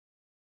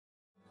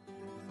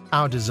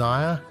Our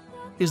desire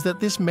is that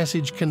this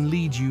message can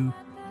lead you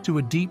to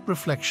a deep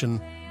reflection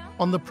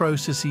on the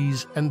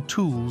processes and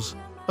tools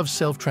of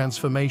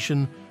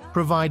self-transformation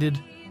provided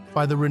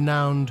by the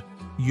renowned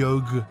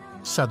Yoga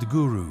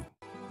Sadhguru.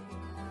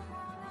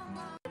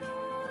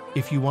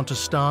 If you want to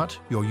start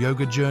your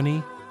yoga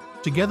journey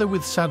together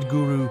with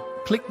Sadhguru,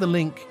 click the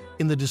link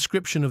in the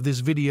description of this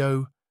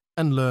video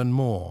and learn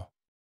more.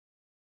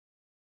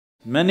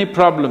 Many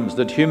problems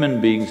that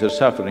human beings are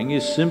suffering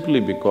is simply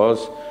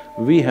because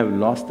we have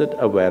lost that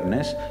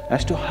awareness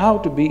as to how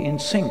to be in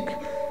sync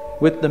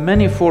with the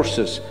many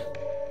forces.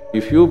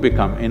 If you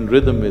become in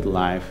rhythm with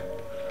life,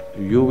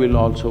 you will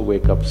also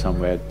wake up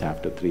somewhere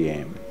after 3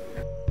 a.m.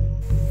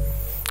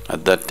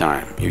 At that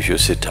time, if you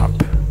sit up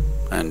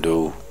and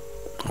do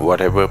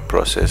whatever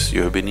process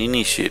you have been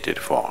initiated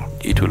for,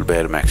 it will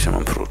bear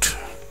maximum fruit.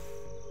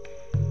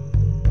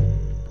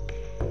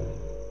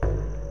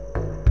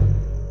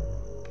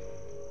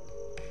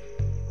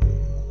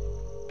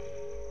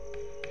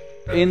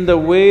 In the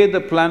way the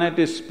planet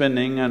is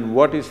spinning and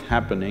what is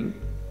happening,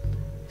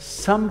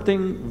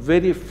 something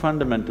very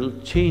fundamental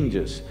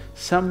changes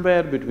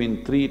somewhere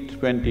between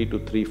 3:20 to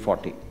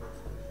 3:40.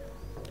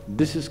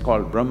 This is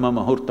called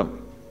𝗵𝗵𝗶𝗵𝗂.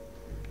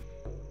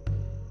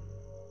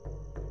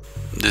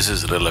 This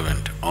is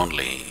relevant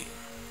only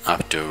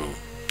up to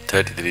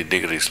 33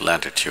 degrees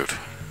latitude.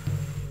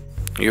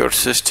 Your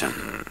system,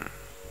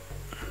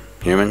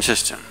 human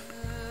system,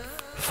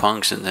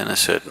 functions in a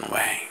certain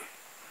way.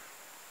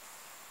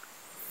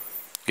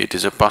 It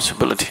is a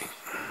possibility.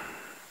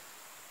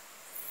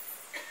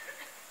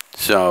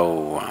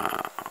 So,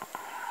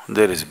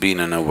 there has been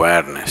an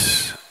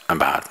awareness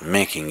about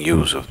making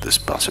use of this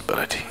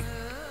possibility.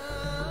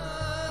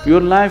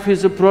 Your life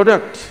is a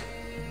product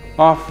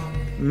of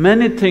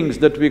many things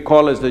that we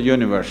call as the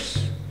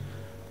universe,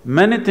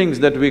 many things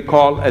that we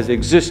call as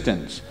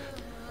existence.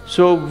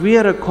 So we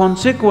are a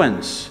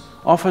consequence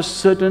of a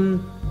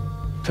certain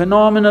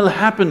phenomenal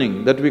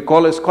happening that we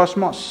call as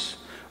cosmos.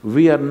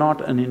 We are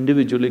not an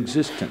individual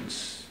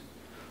existence.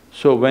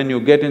 So when you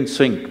get in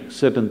sync,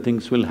 certain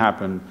things will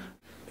happen.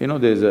 You know,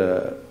 there's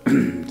a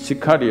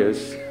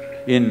Sicaries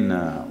in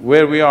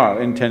where we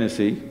are in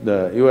Tennessee,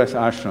 the US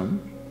ashram,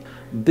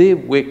 they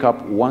wake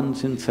up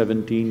once in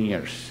 17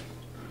 years.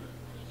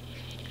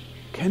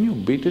 Can you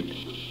beat it?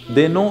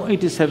 They know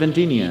it is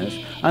 17 years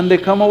and they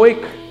come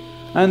awake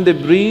and they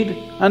breathe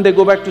and they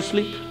go back to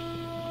sleep.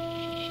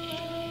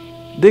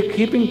 They're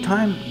keeping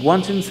time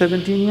once in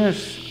 17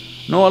 years.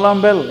 No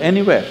alarm bell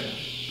anywhere.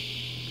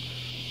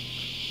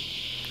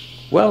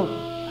 Well,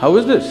 how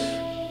is this?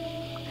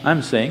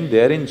 I'm saying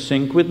they're in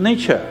sync with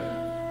nature.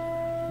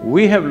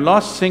 We have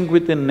lost sync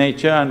within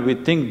nature and we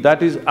think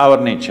that is our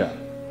nature.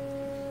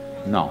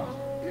 No.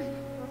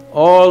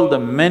 All the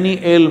many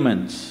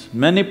ailments,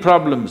 many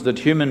problems that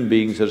human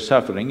beings are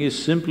suffering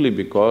is simply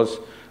because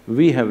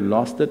we have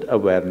lost that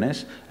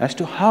awareness as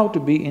to how to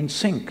be in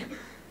sync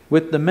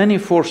with the many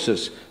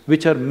forces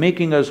which are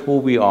making us who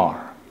we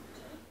are.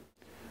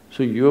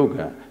 So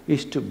yoga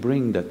is to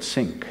bring that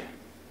sync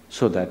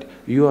so that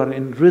you are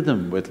in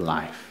rhythm with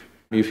life.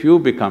 If you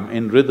become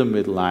in rhythm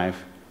with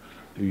life,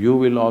 you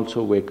will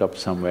also wake up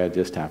somewhere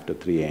just after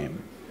 3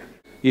 a.m.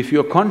 If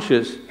you're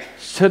conscious,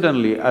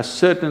 suddenly a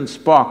certain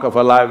spark of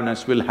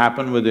aliveness will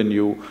happen within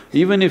you.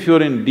 Even if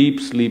you're in deep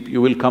sleep, you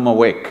will come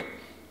awake.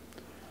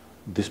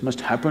 This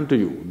must happen to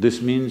you.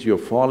 This means you're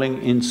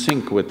falling in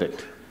sync with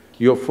it.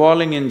 You're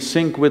falling in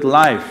sync with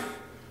life.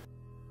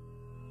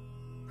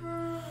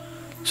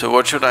 So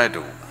what should I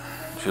do?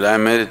 Should I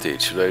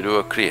meditate? Should I do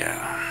a kriya?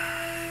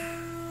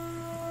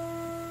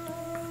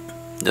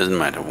 Doesn't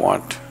matter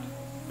what.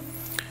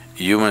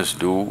 You must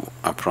do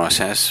a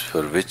process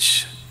for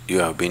which you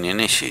have been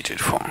initiated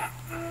for.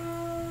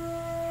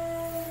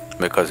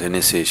 Because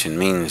initiation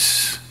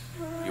means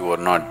you were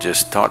not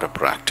just taught a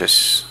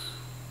practice,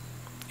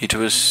 it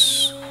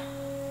was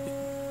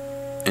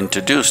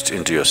introduced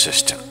into your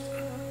system,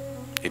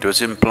 it was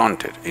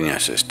implanted in your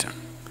system.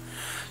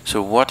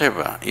 So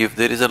whatever, if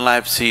there is a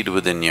life seed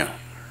within you,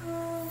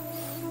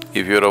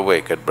 if you're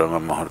awake at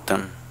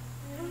𝗵𝗵𝗃𝗵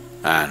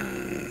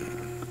and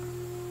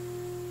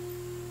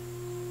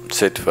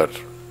sit for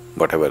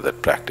whatever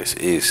that practice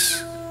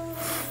is,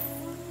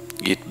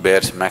 it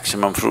bears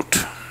maximum fruit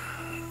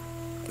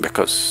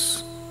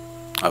because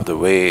of the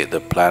way the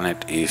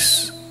planet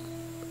is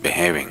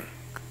behaving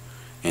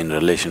in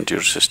relation to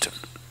your system.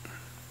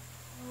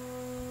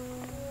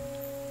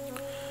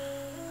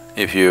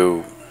 If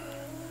you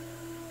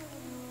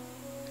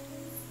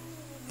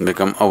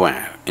become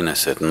aware in a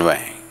certain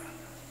way,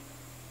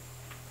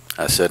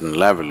 a certain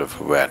level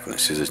of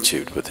awareness is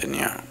achieved within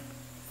you,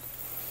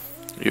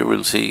 you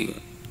will see,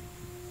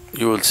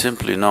 you will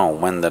simply know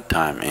when the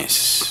time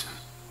is.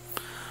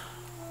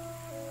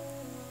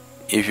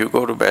 If you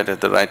go to bed at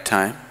the right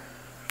time,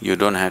 you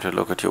don't have to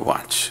look at your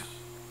watch.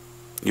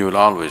 You will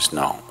always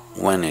know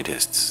when it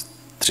is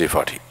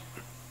 3:40,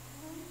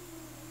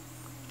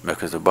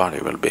 because the body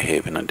will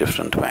behave in a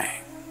different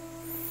way.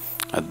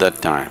 At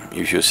that time,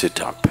 if you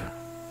sit up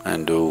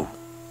and do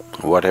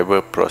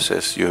whatever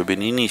process you have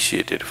been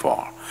initiated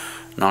for,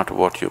 not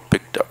what you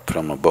picked up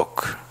from a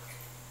book,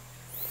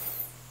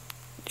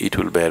 it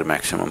will bear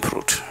maximum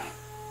fruit.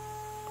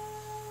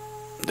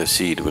 The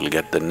seed will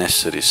get the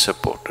necessary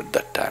support at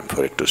that time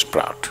for it to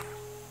sprout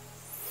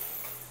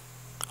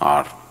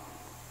or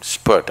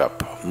spurt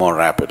up more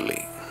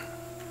rapidly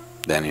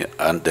than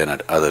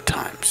at other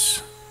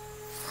times.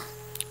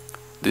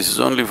 This is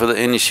only for the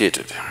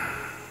initiated.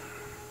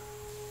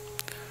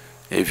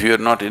 If you are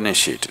not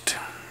initiated,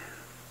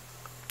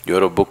 you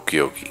are a book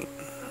yogi,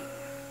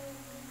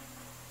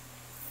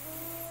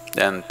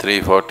 then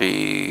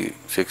 340,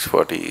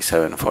 640,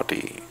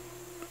 740,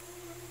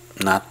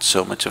 not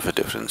so much of a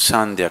difference.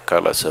 Sandhya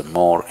kalas are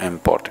more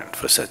important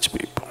for such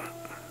people.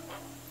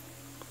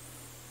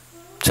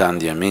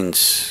 Sandhya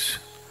means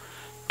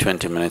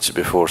 20 minutes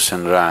before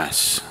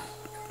sunrise,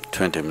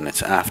 20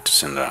 minutes after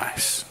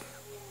sunrise,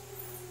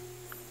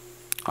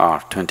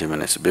 or 20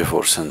 minutes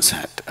before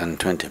sunset and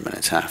 20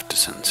 minutes after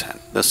sunset.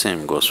 The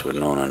same goes for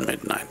noon and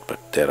midnight,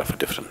 but they're of a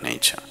different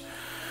nature.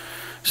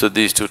 So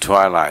these two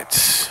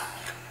twilights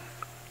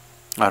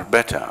are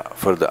better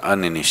for the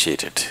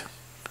uninitiated.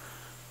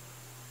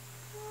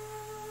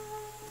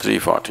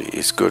 340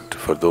 is good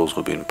for those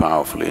who've been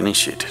powerfully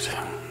initiated.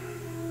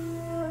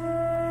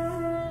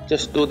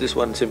 Just do this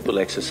one simple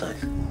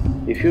exercise.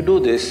 If you do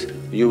this,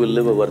 you will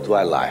live a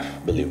worthwhile life,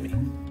 believe me.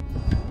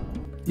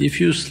 If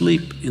you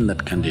sleep in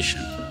that condition,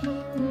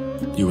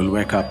 you will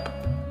wake up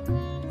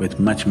with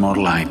much more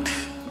light,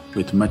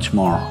 with much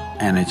more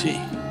energy.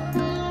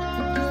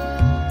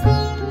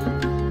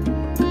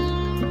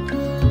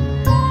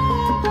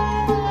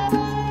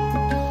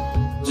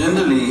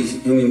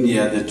 Generally, in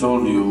India, they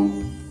told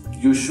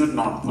you should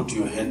not put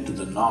your head to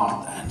the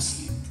north and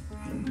sleep.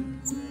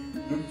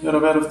 You're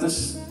aware of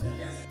this?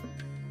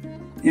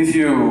 If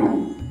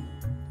you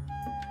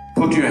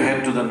put your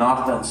head to the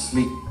north and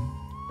sleep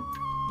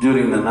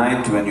during the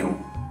night when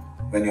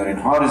you're in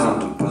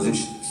horizontal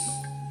positions,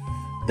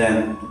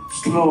 then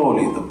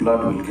slowly the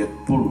blood will get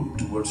pulled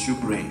towards your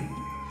brain.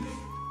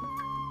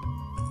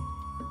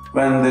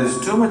 When there is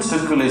too much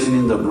circulation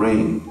in the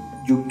brain,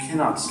 you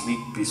cannot sleep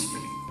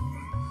peacefully.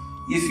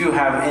 If you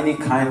have any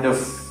kind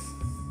of,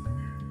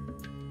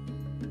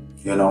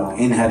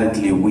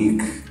 inherently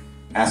weak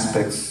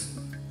aspects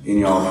in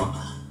your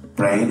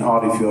brain,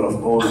 or if you're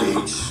of old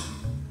age,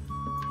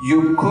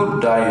 you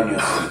could die in your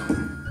sleep.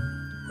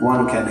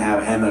 One can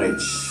have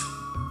hemorrhage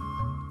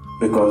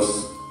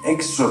because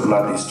extra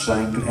blood is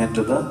trying to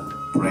enter the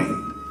brain,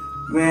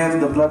 where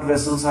the blood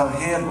vessels are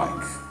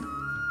hair-like.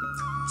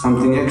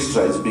 Something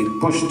extra is being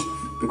pushed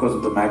because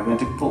of the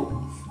magnetic pull.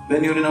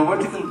 When you're in a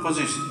vertical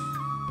position,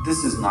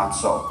 this is not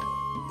so.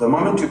 The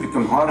moment you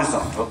become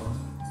horizontal,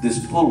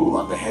 this pull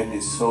on the head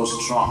is so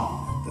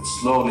strong that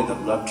slowly the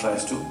blood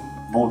tries to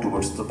move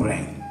towards the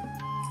brain.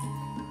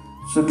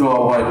 So to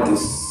avoid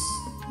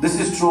this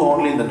is true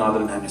only in the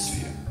northern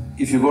hemisphere.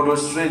 If you go to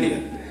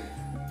Australia,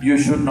 you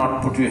should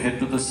not put your head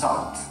to the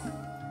south.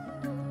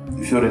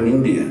 If you're in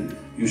India,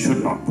 you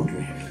should not put your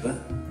head to the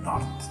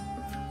north.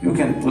 You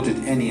can put it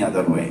any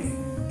other way,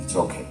 it's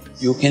okay.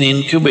 You can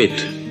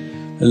incubate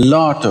a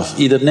lot of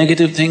either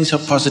negative things or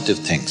positive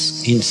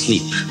things in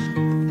sleep.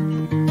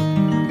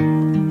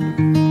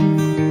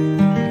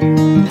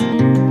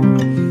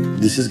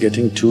 This is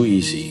getting too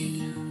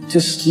easy.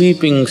 Just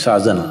sleeping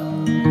sadhana.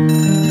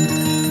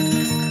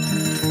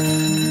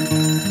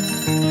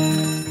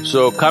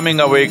 So coming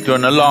awake to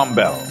an alarm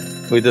bell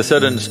with a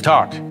sudden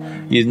start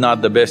is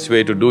not the best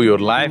way to do your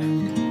life.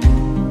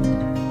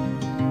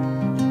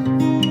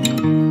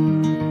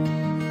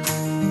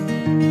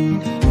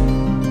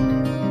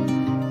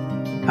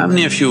 How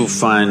many of you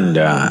find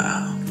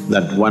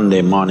that one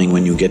day morning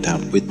when you get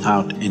up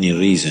without any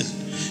reason,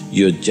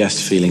 you're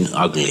just feeling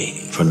ugly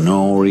for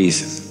no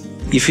reason?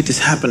 If it is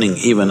happening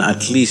even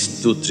at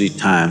least 2-3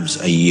 times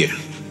a year,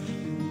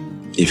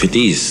 if it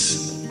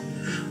is,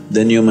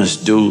 then you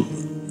must do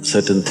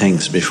certain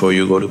things before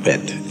you go to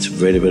bed. It's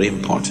very, very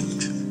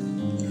important.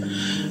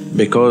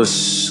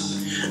 Because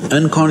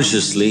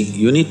unconsciously,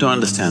 you need to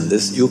understand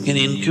this, you can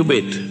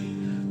incubate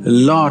a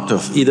lot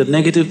of either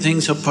negative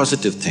things or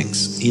positive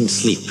things in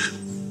sleep.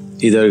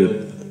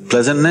 Either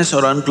pleasantness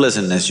or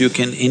unpleasantness, you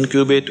can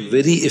incubate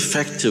very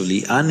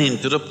effectively,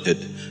 uninterrupted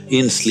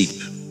in sleep.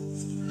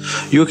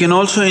 You can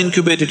also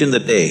incubate it in the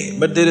day,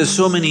 but there are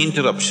so many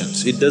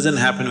interruptions, it doesn't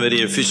happen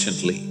very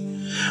efficiently.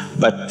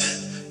 But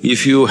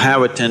if you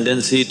have a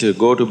tendency to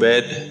go to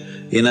bed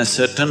in a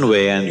certain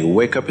way and you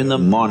wake up in the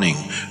morning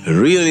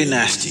really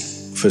nasty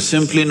for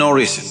simply no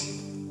reason,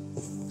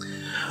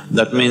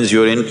 that means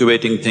you're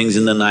incubating things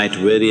in the night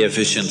very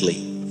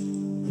efficiently.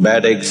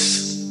 Bad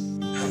eggs.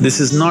 This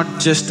is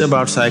not just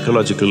about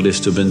psychological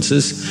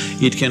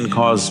disturbances, it can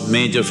cause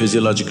major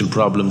physiological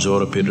problems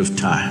over a period of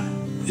time.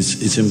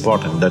 It's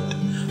important that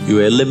you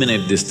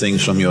eliminate these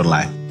things from your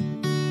life.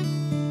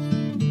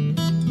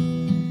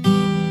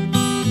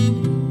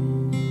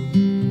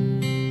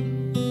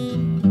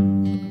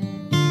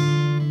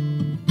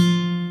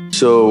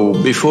 So,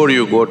 before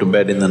you go to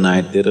bed in the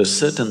night, there are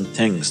certain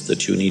things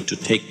that you need to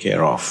take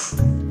care of.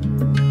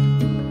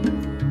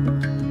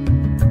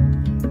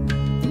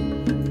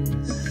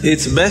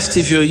 It's best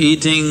if you're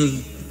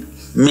eating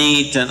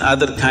meat and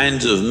other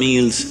kinds of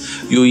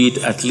meals, you eat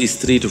at least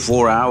 3 to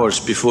 4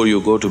 hours before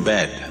you go to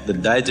bed. The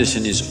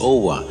digestion is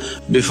over.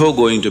 Before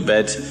going to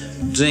bed,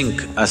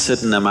 drink a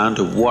certain amount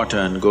of water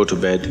and go to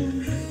bed.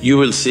 You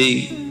will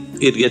see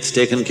it gets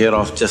taken care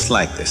of just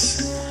like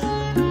this.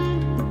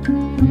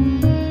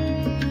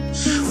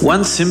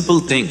 One simple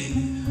thing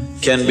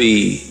can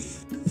be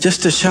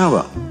just a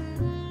shower.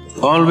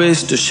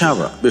 Always to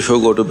shower before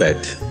go to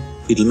bed.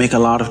 It'll make a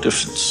lot of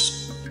difference.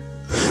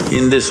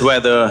 In this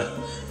weather,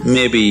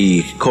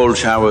 maybe cold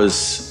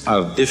showers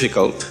are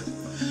difficult,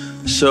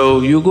 so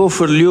you go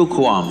for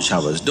lukewarm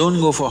showers,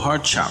 don't go for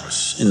hot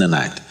showers in the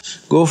night.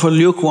 Go for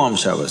lukewarm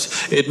showers,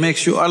 it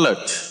makes you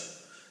alert.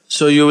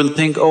 So you will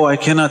think, oh, I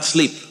cannot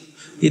sleep.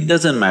 It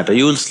doesn't matter,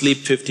 you will sleep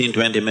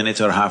 15–20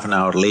 minutes or half an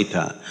hour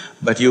later,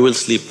 but you will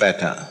sleep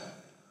better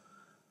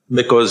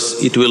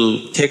because it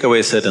will take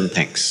away certain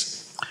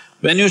things.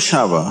 When you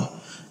shower,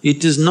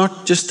 it is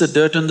not just the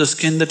dirt on the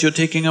skin that you're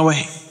taking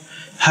away.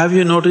 Have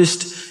you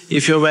noticed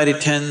if you're very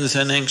tense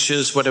and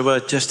anxious, whatever,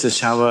 just a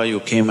shower,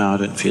 you came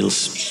out and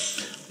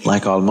feels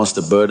like almost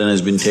the burden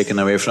has been taken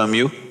away from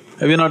you?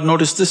 Have you not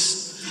noticed this?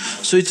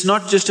 So it's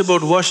not just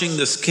about washing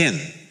the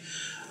skin.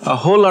 A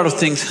whole lot of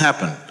things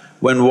happen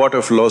when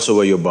water flows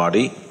over your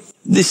body.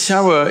 This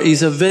shower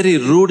is a very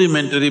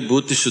rudimentary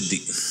buddhi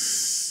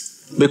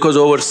shuddhi because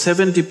over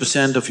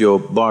 70% of your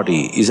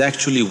body is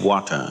actually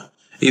water.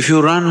 If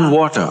you run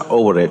water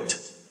over it,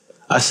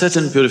 a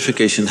certain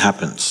purification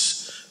happens,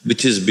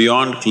 which is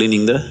beyond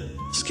cleaning the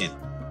skin.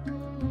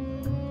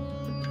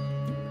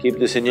 Keep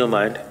this in your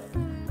mind,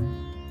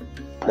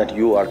 that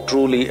you are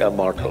truly a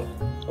mortal,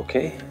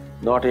 okay?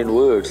 Not in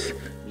words,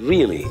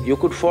 really, you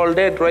could fall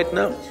dead right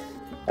now.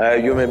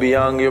 You may be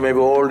young, you may be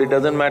old, it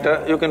doesn't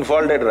matter, you can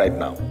fall dead right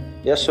now.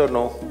 Yes or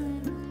no?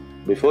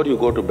 Before you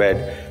go to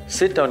bed,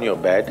 sit on your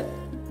bed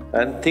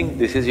and think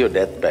this is your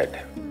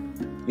deathbed.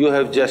 You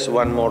have just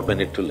 1 more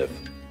minute to live.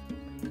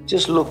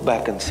 Just look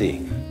back and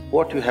see,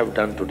 what you have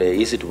done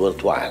today, is it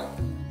worthwhile?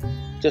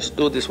 Just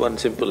do this one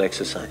simple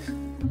exercise.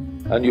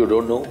 And you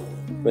don't know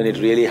when it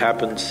really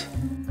happens,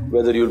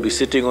 whether you'll be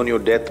sitting on your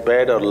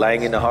deathbed or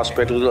lying in a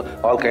hospital,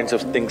 all kinds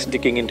of things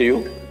sticking into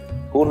you.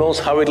 Who knows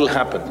how it'll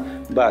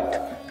happen,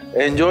 but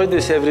enjoy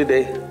this every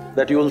day,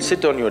 that you will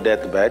sit on your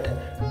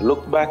deathbed,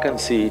 look back and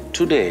see,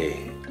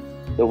 today,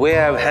 the way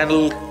I've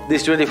handled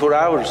these 24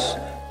 hours,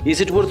 is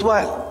it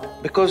worthwhile?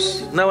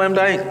 Because now I'm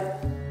dying.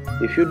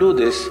 If you do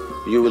this,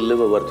 you will live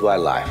a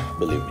worthwhile life,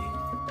 believe me.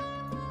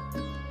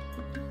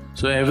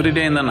 So every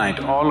day in the night,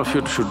 all of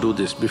you should do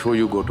this before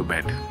you go to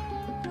bed.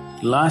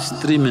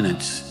 Last 3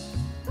 minutes,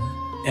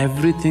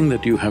 everything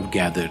that you have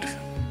gathered,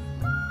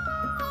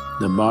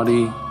 the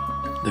body,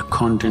 the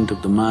content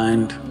of the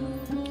mind,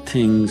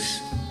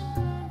 things,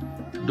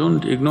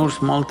 don't ignore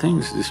small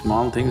things, these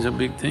small things are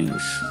big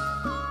things.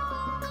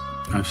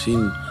 I've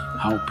seen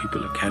how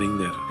people are carrying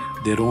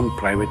their own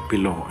private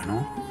pillow, you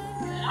know,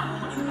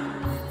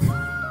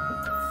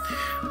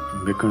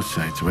 because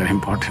it's very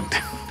important.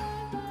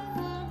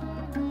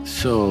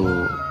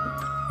 So,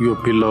 your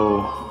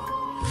pillow,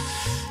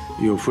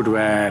 your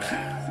footwear,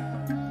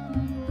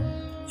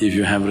 if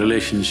you have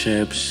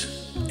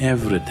relationships,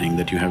 everything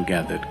that you have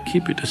gathered,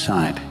 keep it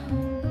aside,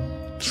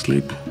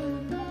 sleep.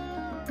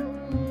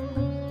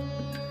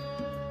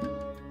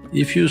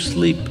 If you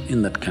sleep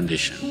in that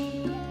condition,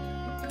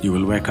 you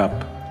will wake up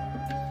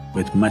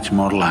with much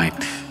more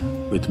light,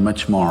 with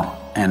much more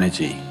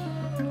energy,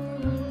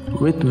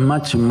 with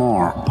much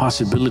more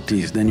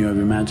possibilities than you have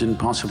imagined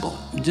possible.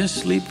 Just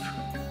sleep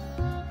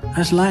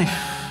as life,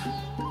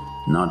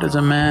 not as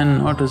a man,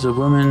 not as a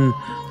woman,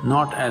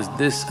 not as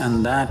this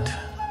and that.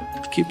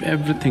 Keep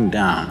everything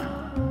down,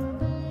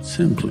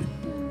 simply.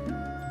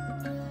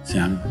 See,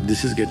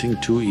 this is getting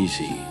too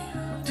easy.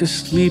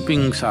 Just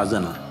sleeping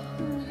sadhana.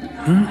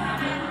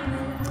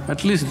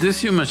 At least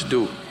this you must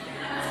do.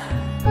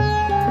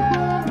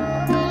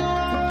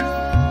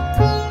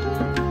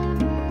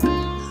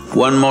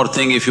 One more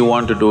thing if you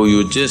want to do,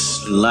 you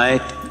just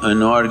light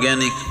an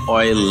organic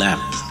oil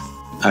lamp,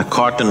 a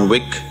cotton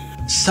wick,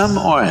 some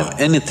oil,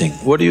 anything.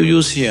 What do you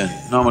use here?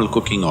 Normal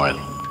cooking oil.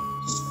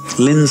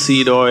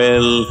 Linseed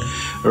oil,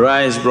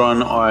 rice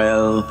bran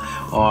oil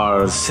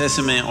or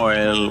sesame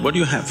oil, what do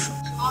you have?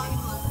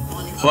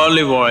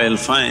 Olive oil,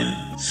 fine.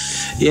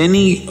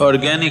 Any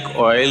organic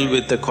oil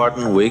with a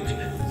cotton wick,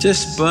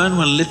 just burn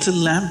one little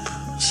lamp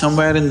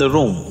somewhere in the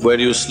room where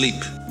you sleep.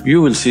 You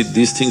will see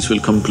these things will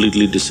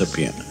completely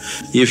disappear.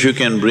 If you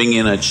can bring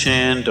in a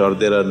chant or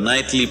there are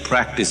nightly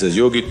practices,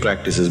 yogic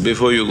practices,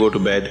 before you go to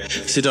bed,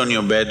 sit on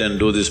your bed and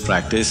do this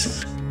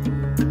practice.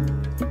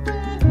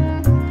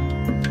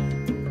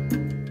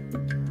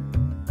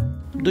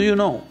 Do you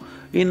know,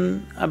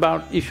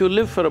 if you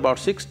live for about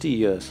 60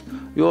 years,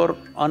 you're…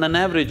 on an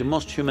average,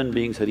 most human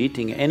beings are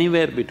eating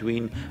anywhere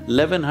between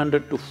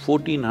 1100 to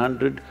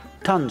 1400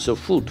 tons of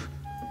food.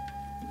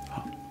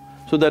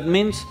 So that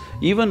means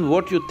even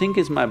what you think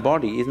is my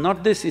body is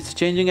not this, it's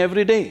changing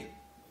every day.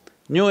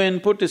 New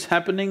input is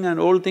happening and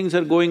old things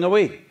are going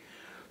away.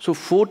 So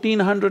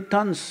 1400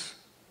 tons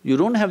You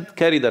don't have to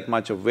carry that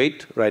much of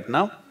weight right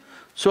now.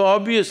 So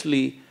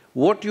obviously,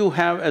 what you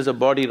have as a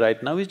body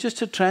right now is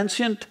just a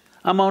transient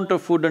amount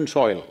of food and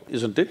soil,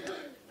 isn't it?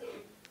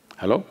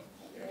 Hello?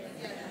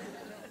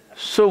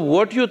 So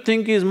what you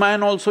think is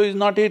mine also is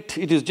not it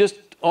is just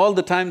all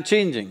the time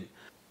changing.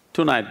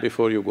 Tonight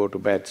before you go to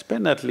bed,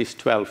 spend at least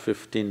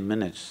 12–15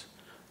 minutes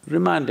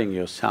reminding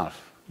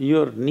yourself,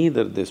 you're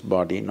neither this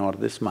body nor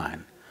this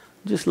mind.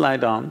 Just lie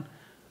down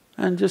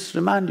and just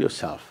remind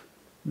yourself,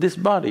 this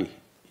body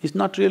is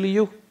not really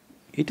you.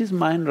 It is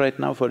mine right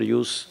now for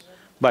use,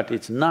 but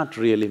it's not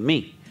really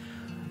me.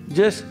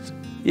 Just…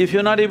 if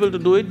you're not able to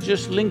do it,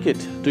 just link it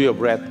to your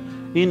breath.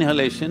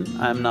 Inhalation,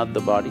 I'm not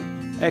the body.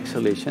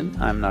 Exhalation,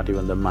 I'm not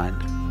even the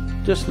mind.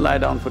 Just lie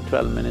down for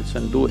 12 minutes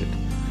and do it,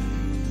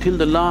 till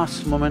the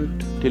last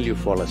moment, till you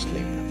fall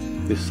asleep.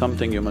 This is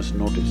something you must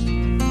notice.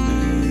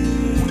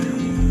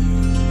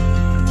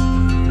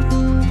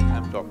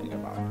 I'm talking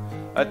about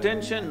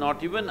attention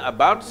not even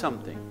about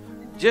something,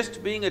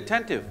 just being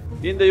attentive.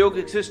 In the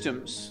yogic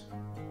systems,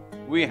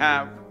 we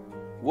have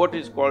what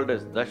is called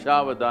as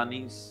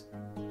dashavadhanis,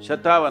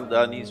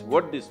 shatavadhanis.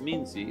 What this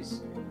means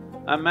is,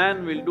 a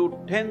man will do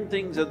 10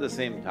 things at the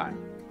same time.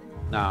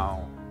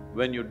 Now,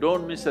 when you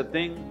don't miss a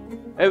thing,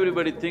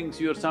 everybody thinks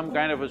you're some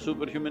kind of a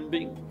superhuman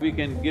being. We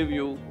can give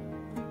you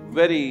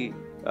very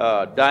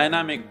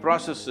dynamic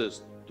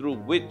processes through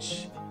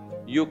which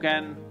you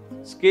can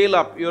scale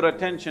up your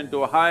attention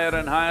to a higher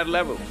and higher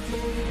level. My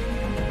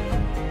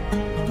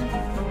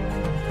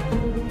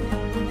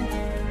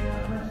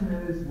question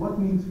is, what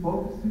means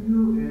focus to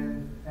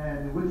you,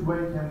 and which way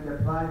can we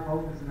apply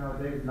focus in our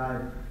daily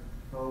life?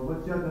 So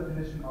what's your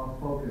definition of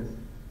focus?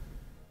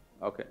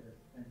 Okay.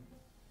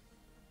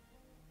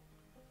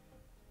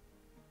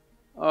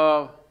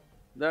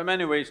 There are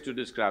many ways to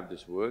describe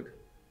this word.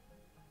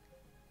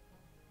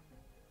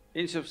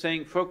 Instead of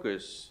saying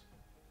focus,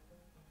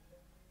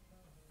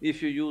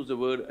 if you use the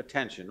word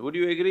attention, would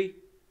you agree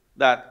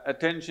that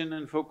attention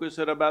and focus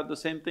are about the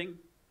same thing?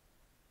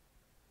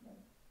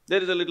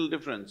 There is a little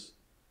difference.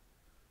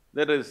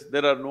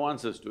 There are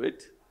nuances to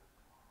it,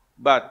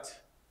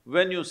 but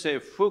when you say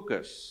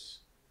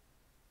focus,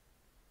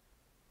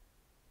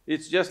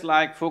 it's just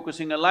like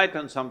focusing a light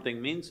on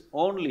something means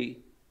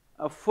only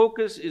a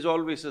focus is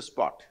always a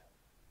spot.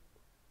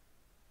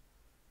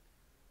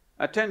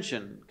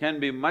 Attention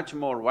can be much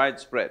more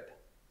widespread.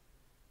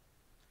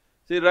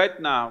 See, right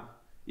now,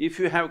 if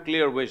you have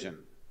clear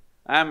vision,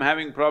 I'm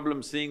having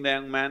problems seeing the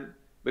young man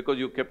because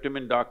you kept him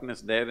in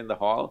darkness there in the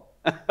hall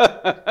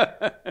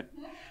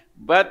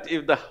But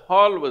if the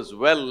hall was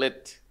well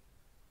lit,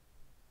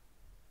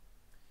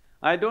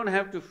 I don't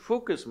have to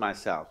focus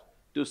myself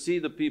to see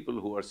the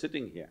people who are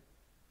sitting here.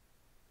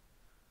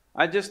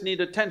 I just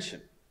need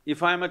attention.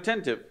 If I'm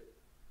attentive,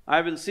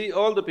 I will see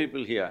all the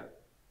people here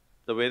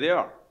the way they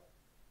are.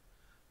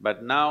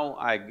 But now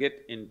I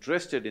get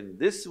interested in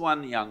this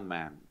one young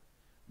man,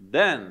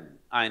 then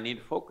I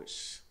need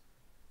focus.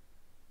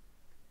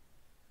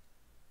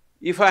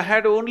 If I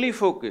had only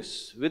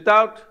focus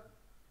without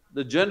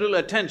the general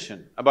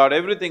attention about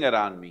everything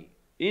around me,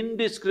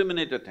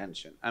 indiscriminate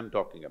attention I'm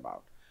talking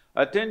about,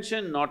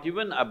 attention not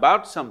even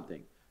about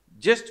something,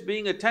 just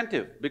being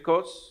attentive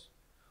because…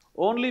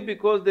 only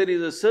because there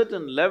is a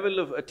certain level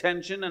of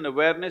attention and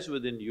awareness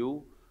within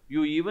you,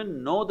 you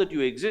even know that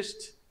you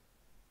exist.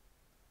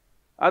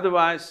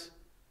 Otherwise,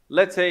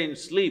 let's say in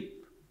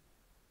sleep,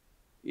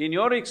 in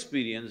your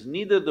experience,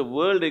 neither the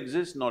world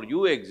exists nor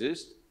you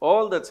exist,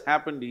 all that's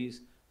happened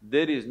is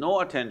there is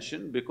no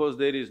attention. Because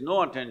there is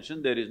no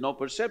attention, there is no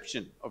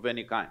perception of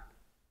any kind.